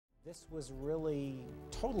This was really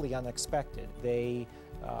totally unexpected. They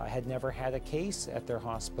had never had a case at their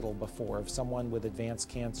hospital before of someone with advanced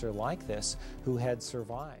cancer like this who had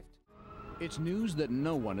survived. It's news that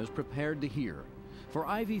no one is prepared to hear. For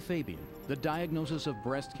Ivy Fabian, the diagnosis of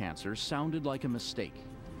breast cancer sounded like a mistake.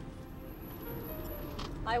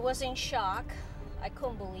 I was in shock. I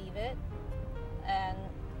couldn't believe it. And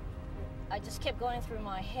I just kept going through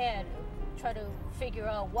my head, trying to figure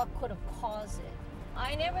out what could have caused it.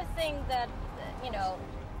 I never think that,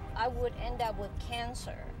 I would end up with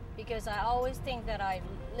cancer, because I always think that I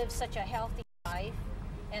live such a healthy life,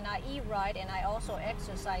 and I eat right, and I also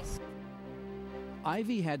exercise.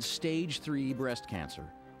 Ivy had stage 3 breast cancer.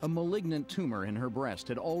 A malignant tumor in her breast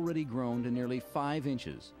had already grown to nearly 5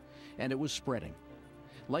 inches, and it was spreading.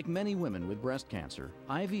 Like many women with breast cancer,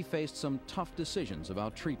 Ivy faced some tough decisions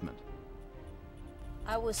about treatment.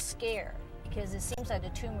 I was scared because it seems like the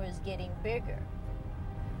tumor is getting bigger.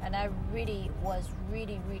 And I really was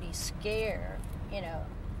really scared.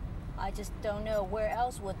 I just don't know where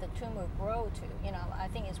else would the tumor grow to. I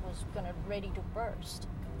think it was ready to burst.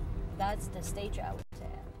 That's the stage I was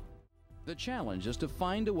at. The challenge is to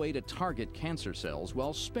find a way to target cancer cells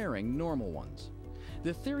while sparing normal ones.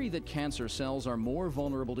 The theory that cancer cells are more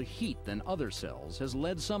vulnerable to heat than other cells has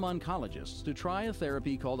led some oncologists to try a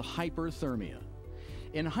therapy called hyperthermia.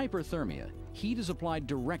 In hyperthermia, heat is applied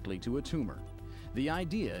directly to a tumor. The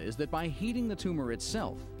idea is that by heating the tumor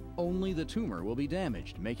itself, only the tumor will be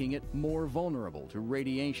damaged, making it more vulnerable to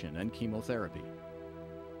radiation and chemotherapy.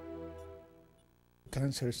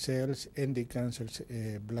 Cancer cells and the cancer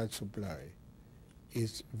blood supply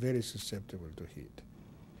is very susceptible to heat.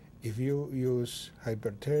 If you use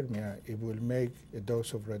hyperthermia, it will make a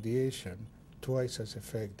dose of radiation twice as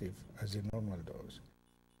effective as the normal dose.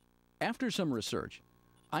 After some research,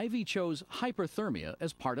 Ivy chose hyperthermia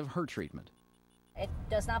as part of her treatment. It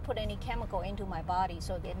does not put any chemical into my body,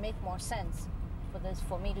 so it makes more sense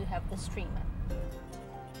for me to have this treatment.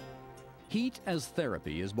 Heat as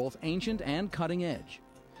therapy is both ancient and cutting edge.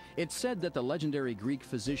 It's said that the legendary Greek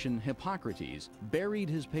physician Hippocrates buried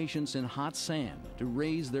his patients in hot sand to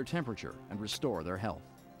raise their temperature and restore their health.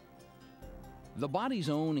 The body's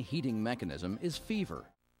own heating mechanism is fever.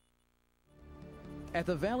 At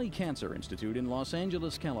the Valley Cancer Institute in Los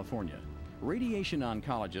Angeles, California, radiation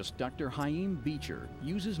oncologist Dr. Bicher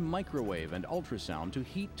uses microwave and ultrasound to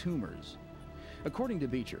heat tumors. According to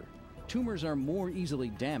Bicher, tumors are more easily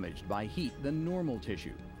damaged by heat than normal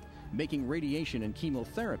tissue, making radiation and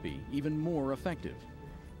chemotherapy even more effective.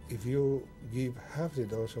 If you give half the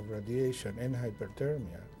dose of radiation and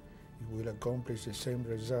hyperthermia, you will accomplish the same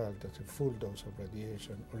result as a full dose of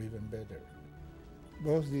radiation, or even better.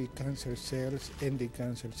 Both the cancer cells and the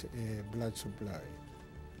cancer blood supply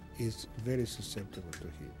is very susceptible to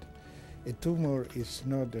heat. A tumor is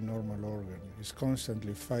not a normal organ. It's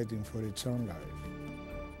constantly fighting for its own life.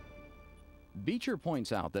 Bicher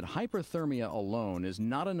points out that hyperthermia alone is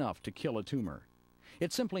not enough to kill a tumor.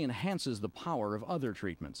 It simply enhances the power of other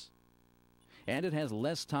treatments. And it has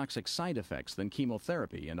less toxic side effects than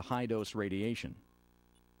chemotherapy and high-dose radiation.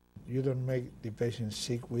 You don't make the patient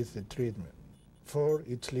sick with the treatment. For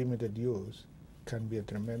its limited use, can be a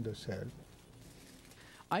tremendous help.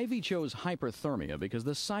 Ivy chose hyperthermia because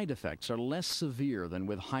the side effects are less severe than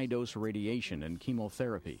with high-dose radiation and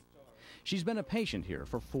chemotherapy. She's been a patient here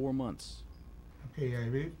for 4 months. Okay,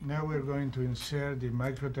 Ivy, now we're going to insert the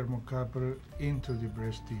microthermocouple into the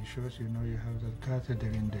breast tissue. As you know, you have that catheter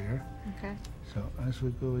in there. Okay. So as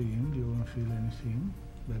we go in, you won't feel anything,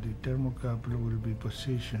 but the thermocouple will be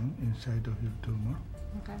positioned inside of your tumor.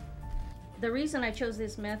 Okay. The reason I chose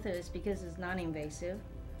this method is because it's non-invasive.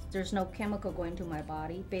 There's no chemical going to my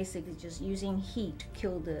body. Basically, just using heat to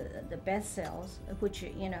kill the bad cells, which,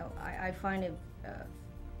 I find it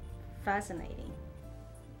fascinating.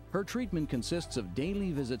 Her treatment consists of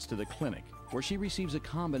daily visits to the clinic, where she receives a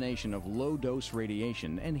combination of low-dose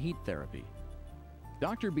radiation and heat therapy.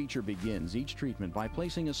 Dr. Bicher begins each treatment by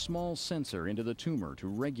placing a small sensor into the tumor to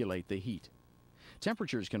regulate the heat.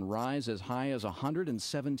 Temperatures can rise as high as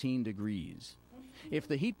 117 degrees. If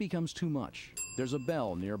the heat becomes too much, there's a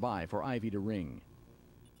bell nearby for Ivy to ring.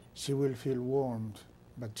 She will feel warmed,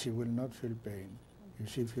 but she will not feel pain. If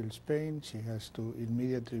she feels pain, she has to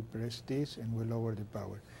immediately press this and will lower the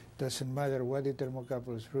power. Doesn't matter what the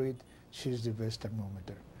thermocouples read, she's the best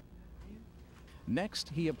thermometer. Next,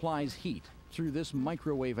 he applies heat through this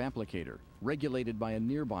microwave applicator, regulated by a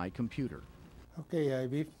nearby computer. Okay,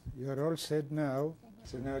 Ivy, you're all set now.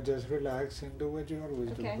 So now just relax and do what you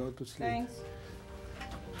always do. Go to sleep. Thanks.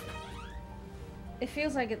 It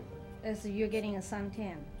feels like as you're getting a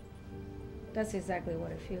suntan. That's exactly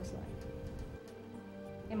what it feels like.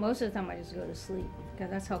 And most of the time I just go to sleep because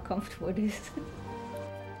that's how comfortable it is.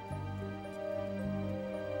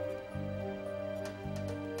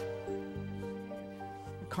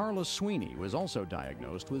 Carla Sweeney was also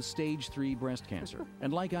diagnosed with stage 3 breast cancer,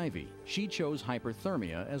 and like Ivy, she chose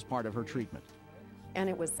hyperthermia as part of her treatment. And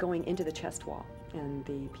it was going into the chest wall, and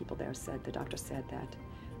the people there said, the doctor said that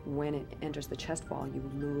when it enters the chest wall, you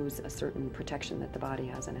lose a certain protection that the body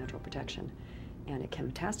has, a natural protection, and it can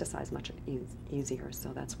metastasize much easier,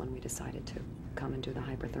 so that's when we decided to come and do the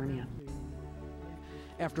hyperthermia.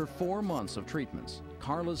 After 4 months of treatments,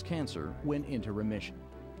 Carla's cancer went into remission.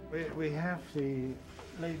 We have the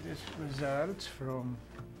latest results from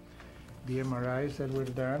the MRIs that were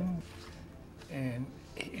done, and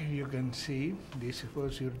here you can see this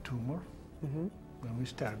was your tumor when we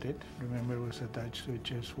started. Remember, it was attached to a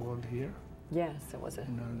chest wall here. Yes, it was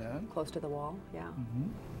And all that. close to the wall, yeah.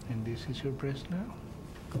 And this is your breast now.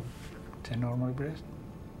 It's a normal breast.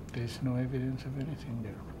 There's no evidence of anything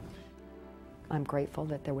there. I'm grateful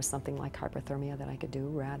that there was something like hyperthermia that I could do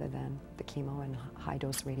rather than the chemo and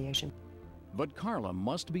high-dose radiation. But Carla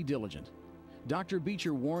must be diligent. Dr.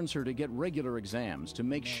 Bicher warns her to get regular exams to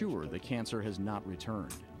make sure the cancer has not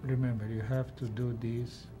returned. Remember, you have to do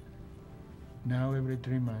this now every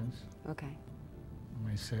 3 months. Okay.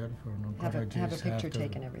 Myself or an Have oncologist. a picture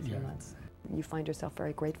taken every 3 months. You find yourself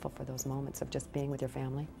very grateful for those moments of just being with your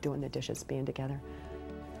family, doing the dishes, being together.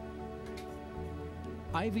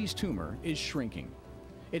 Ivy's tumor is shrinking.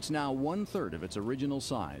 It's now 1/3 of its original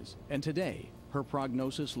size, and today, her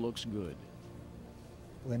prognosis looks good.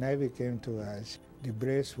 When Ivy came to us, the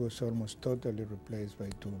breast was almost totally replaced by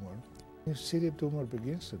tumor. You see the tumor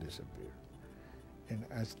begins to disappear. And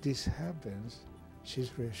as this happens,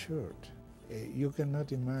 she's reassured. You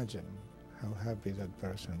cannot imagine how happy that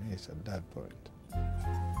person is at that point.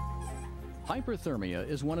 Hyperthermia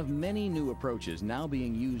is one of many new approaches now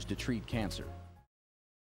being used to treat cancer.